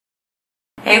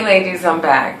Hey ladies, I'm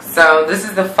back. So this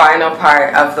is the final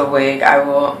part of the wig. I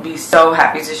will be so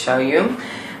happy to show you.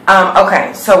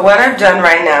 Okay, so what I've done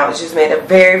right now is just made a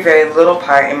very, very little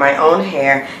part in my own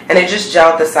hair, and it just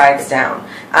gelled the sides down.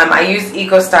 I use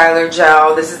Eco Styler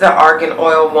gel. This is the argan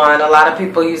oil one. A lot of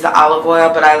people use the olive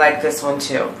oil, but I like this one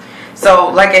too.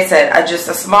 So like I said, just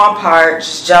a small part,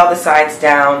 just gel the sides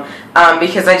down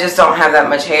because I just don't have that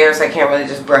much hair, so I can't really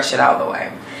just brush it out of the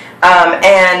way.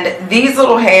 And these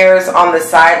little hairs on the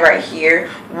side right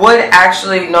here would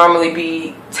actually normally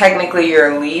be technically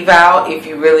your leave out if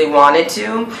you really wanted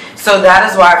to. So that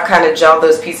is why I've kind of gelled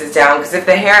those pieces down, because if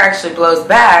the hair actually blows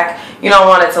back, you don't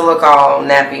want it to look all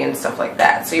nappy and stuff like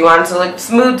that. So you want it to look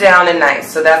smooth down and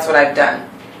nice. So that's what I've done.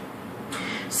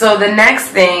 So the next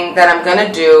thing that I'm going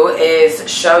to do is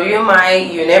show you my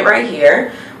unit right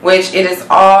here, which it is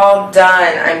all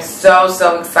done. I'm so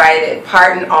excited,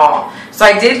 part and all. So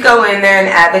I did go in there and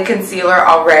add the concealer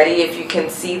already, if you can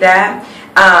see that.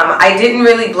 I didn't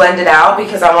really blend it out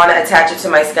because I want to attach it to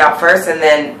my scalp first, and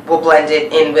then we'll blend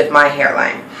it in with my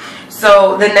hairline.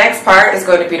 So the next part is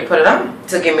going to be to put it on.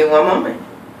 So give me one moment.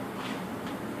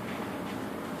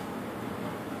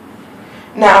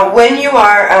 Now when you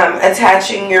are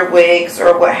attaching your wigs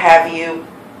or what have you,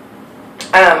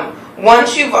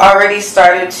 once you've already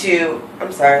started to,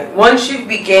 once you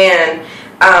began,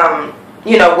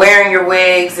 you know, wearing your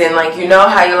wigs and like you know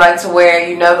how you like to wear,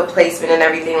 you know the placement and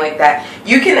everything like that,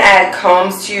 you can add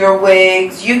combs to your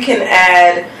wigs, you can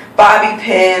add bobby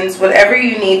pins, whatever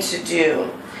you need to do.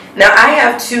 Now I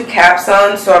have two caps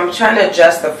on, so I'm trying to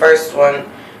adjust the first one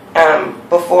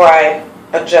before I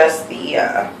adjust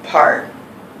the part.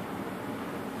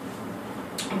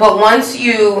 But once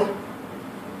you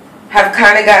have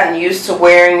kind of gotten used to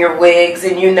wearing your wigs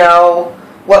and you know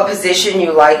what position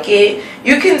you like it,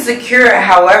 you can secure it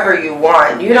however you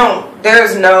want.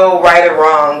 There's no right or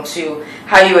wrong to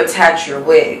how you attach your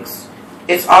wigs.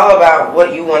 It's all about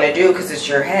what you want to do because it's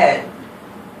your head.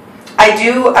 I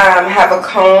do have a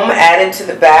comb added to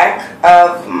the back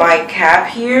of my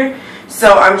cap here,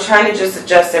 so I'm trying to just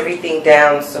adjust everything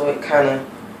down so it kind of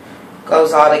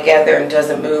goes all together and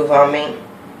doesn't move on me.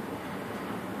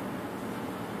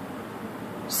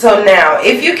 So now,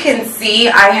 if you can see,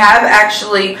 I have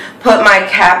actually put my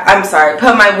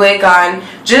put my wig on,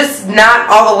 just not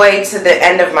all the way to the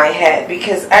end of my head,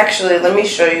 because actually, let me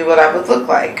show you what I would look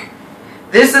like.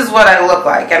 This is what I look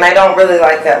like, and I don't really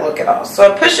like that look at all.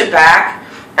 So I push it back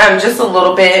just a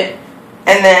little bit,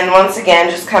 and then once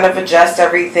again, just kind of adjust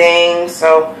everything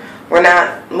so we're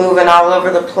not moving all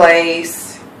over the place.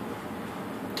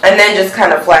 And then just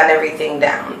kind of flatten everything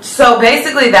down. So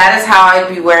basically that is how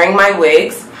I'd be wearing my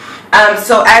wigs.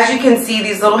 So as you can see,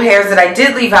 these little hairs that I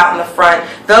did leave out in the front,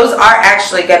 those are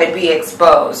actually going to be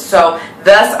exposed. So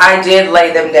thus I did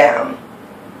lay them down.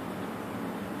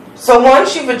 So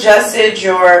once you've adjusted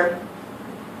your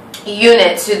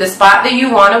unit to the spot that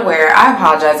you want to wear, I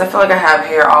apologize, I feel like I have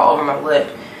hair all over my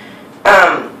lip.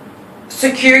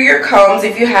 Secure your combs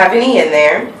if you have any in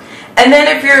there. And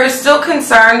then if you're still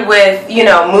concerned with, you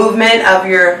know, movement of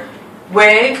your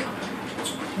wig,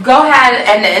 go ahead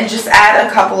and just add a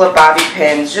couple of bobby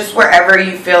pins, just wherever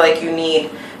you feel like you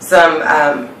need some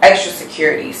extra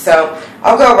security. So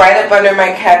I'll go right up under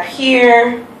my cap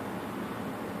here,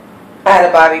 add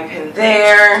a bobby pin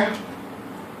there,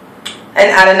 and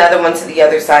add another one to the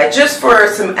other side, just for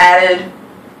some added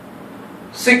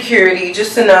security,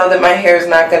 just to know that my hair is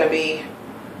not going to be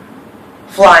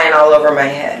flying all over my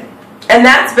head. And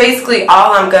that's basically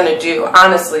all I'm going to do,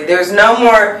 honestly. There's no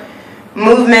more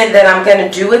movement that I'm going to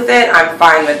do with it. I'm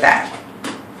fine with that.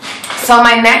 So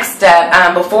my next step,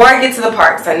 before I get to the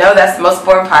part, because I know that's the most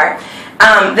important part,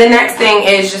 the next thing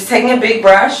is just taking a big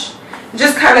brush,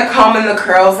 just kind of combing the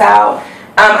curls out.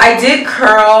 I did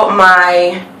curl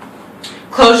my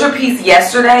closure piece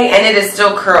yesterday, and it is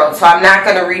still curled, so I'm not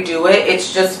going to redo it.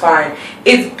 It's just fine.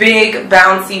 It's big,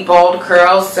 bouncy, bold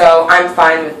curls, so I'm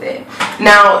fine with it.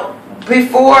 Now,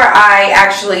 before I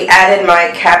actually added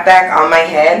my cap back on my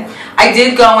head, I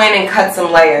did go in and cut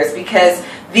some layers because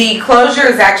the closure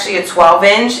is actually a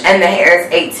 12-inch and the hair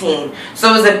is 18.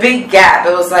 So it was a big gap.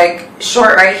 It was like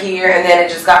short right here, and then it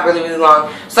just got really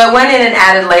long. So I went in and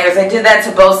added layers. I did that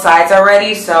to both sides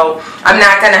already, so I'm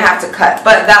not going to have to cut.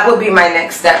 But that would be my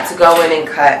next step, to go in and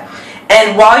cut.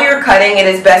 And while you're cutting, it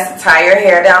is best to tie your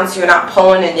hair down so you're not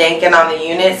pulling and yanking on the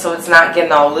unit so it's not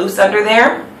getting all loose under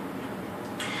there.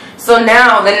 So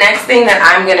now the next thing that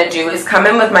I'm going to do is come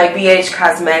in with my BH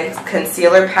Cosmetics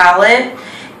Concealer Palette.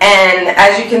 And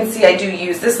as you can see, I do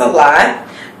use this a lot.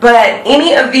 But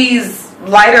any of these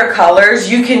lighter colors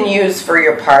you can use for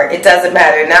your part. It doesn't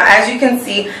matter. Now, as you can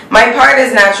see, my part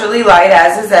is naturally light,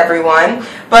 as is everyone,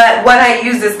 but what I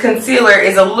use as concealer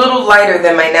is a little lighter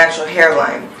than my natural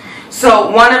hairline. So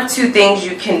one of two things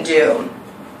you can do.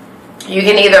 You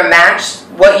can either match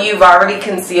what you've already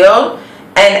concealed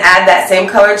and add that same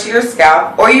color to your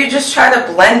scalp, or you just try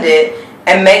to blend it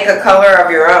and make a color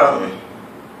of your own.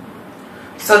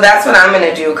 So that's what I'm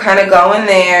going to do. Kind of go in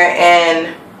there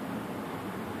and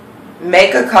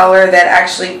make a color that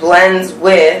actually blends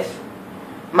with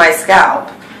my scalp.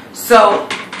 So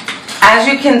as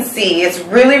you can see, it's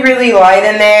really, really light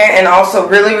in there and also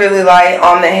really, really light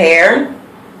on the hair.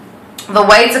 The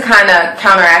way to kind of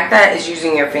counteract that is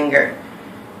using your finger.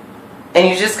 And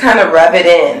you just kind of rub it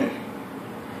in.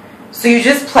 So you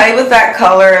just play with that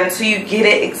color until you get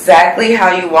it exactly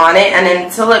how you want it and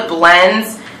until it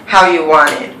blends how you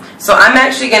want it. So I'm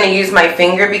actually going to use my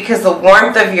finger because the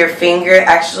warmth of your finger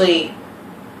actually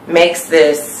makes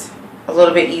this a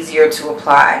little bit easier to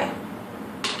apply.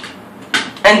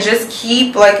 And just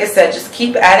keep, like I said, just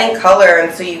keep adding color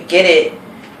until you get it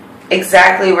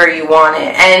exactly where you want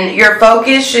it. And your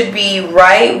focus should be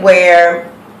right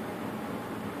where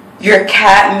your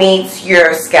cap meets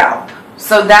your scalp.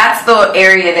 So that's the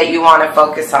area that you want to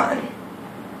focus on.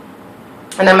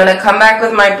 And I'm going to come back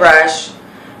with my brush,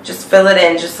 just fill it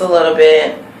in just a little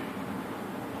bit.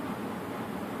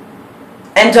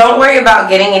 And don't worry about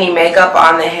getting any makeup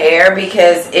on the hair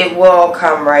because it will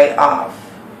come right off.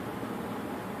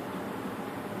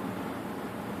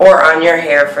 Or on your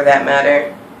hair for that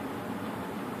matter.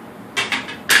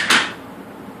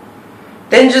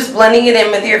 Then just blending it in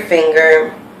with your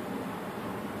finger.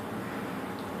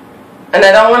 And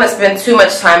I don't want to spend too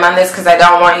much time on this because I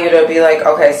don't want you to be like,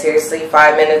 okay, seriously,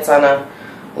 5 minutes on a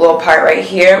little part right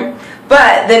here.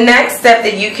 But the next step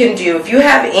that you can do, if you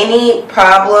have any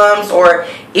problems or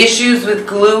issues with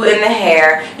glue in the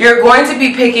hair, you're going to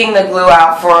be picking the glue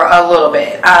out for a little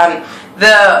bit.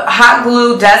 The hot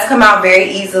glue does come out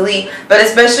very easily, but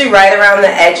especially right around the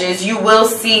edges, you will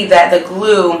see that the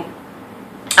glue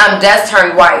does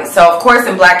turn white. So of course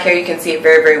in black hair you can see it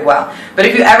very, very well. But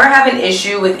if you ever have an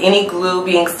issue with any glue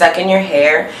being stuck in your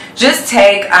hair, just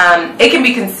take, it can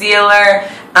be concealer,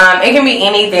 it can be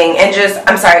anything, and just,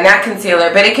 I'm sorry, not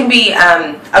concealer, but it can be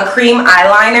a cream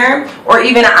eyeliner or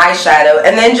even an eyeshadow,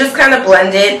 and then just kind of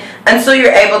blend it until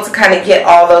you're able to kind of get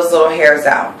all those little hairs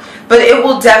out. But it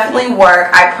will definitely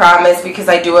work, I promise, because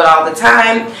I do it all the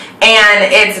time, and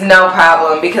it's no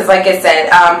problem because, like I said,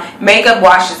 makeup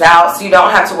washes out, so you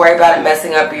don't have to worry about it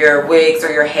messing up your wigs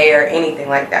or your hair, anything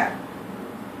like that.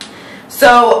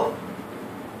 So,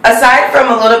 aside from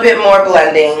a little bit more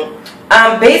blending,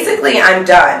 basically I'm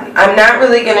done. I'm not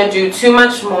really going to do too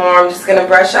much more. I'm just going to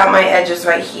brush out my edges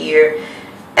right here,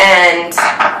 and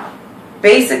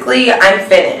basically I'm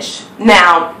finished.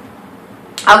 Now,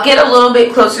 I'll get a little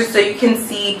bit closer so you can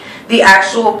see the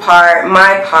actual part,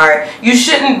 my part. You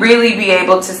shouldn't really be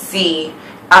able to see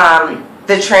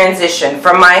the transition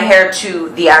from my hair to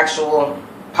the actual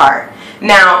part.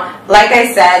 Now, like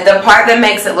I said, the part that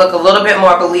makes it look a little bit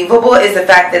more believable is the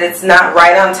fact that it's not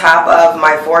right on top of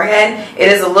my forehead.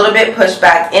 It is a little bit pushed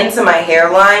back into my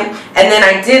hairline. And then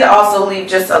I did also leave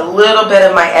just a little bit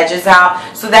of my edges out,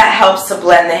 so that helps to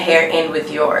blend the hair in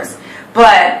with yours.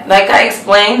 But, like I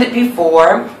explained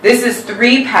before, this is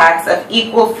 3 packs of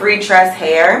equal free tress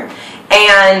hair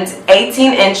and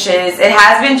 18 inches. It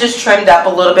has been just trimmed up a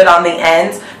little bit on the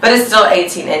ends, but it's still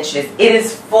 18 inches. It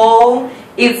is full,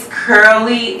 it's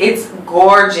curly, it's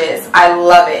gorgeous. I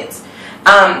love it.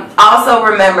 Also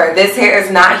remember, this hair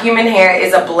is not human hair,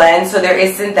 it's a blend, so there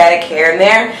is synthetic hair in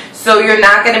there. So you're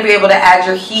not going to be able to add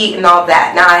your heat and all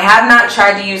that. Now, I have not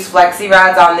tried to use flexi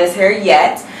rods on this hair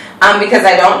yet. Because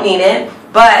I don't need it,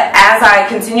 but as I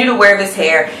continue to wear this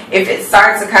hair, if it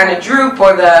starts to kind of droop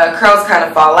or the curls kind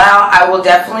of fall out, I will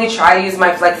definitely try to use my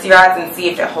flexi rods and see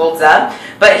if it holds up,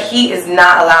 but heat is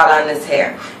not allowed on this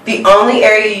hair. The only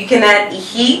area you can add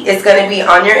heat is going to be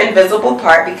on your invisible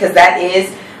part because that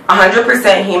is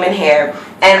 100% human hair,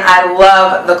 and I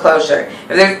love the closure. If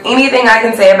there's anything I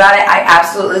can say about it, I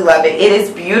absolutely love it. It is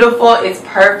beautiful, it's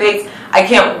perfect. I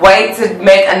can't wait to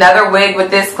make another wig with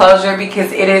this closure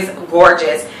because it is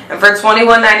gorgeous. And for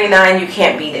 $21.99, you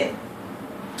can't beat it.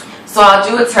 So I'll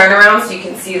do a turnaround so you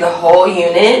can see the whole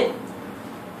unit.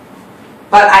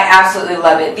 But I absolutely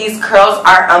love it. These curls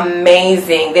are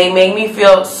amazing. They make me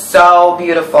feel so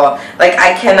beautiful. Like,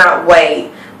 I cannot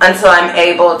wait until I'm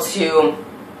able to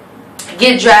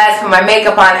get dressed, put my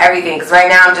makeup on, everything, because right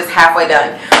now I'm just halfway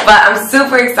done. But I'm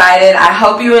super excited. I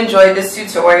hope you enjoyed this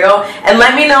tutorial, and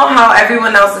let me know how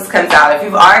everyone else's comes out. If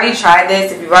you've already tried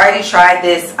this,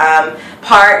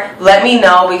 part, let me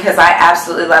know because I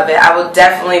absolutely love it. I will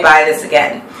definitely buy this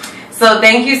again. So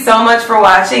thank you so much for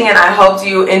watching, and I hope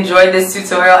you enjoyed this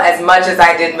tutorial as much as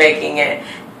I did making it.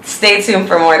 Stay tuned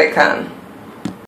for more to come.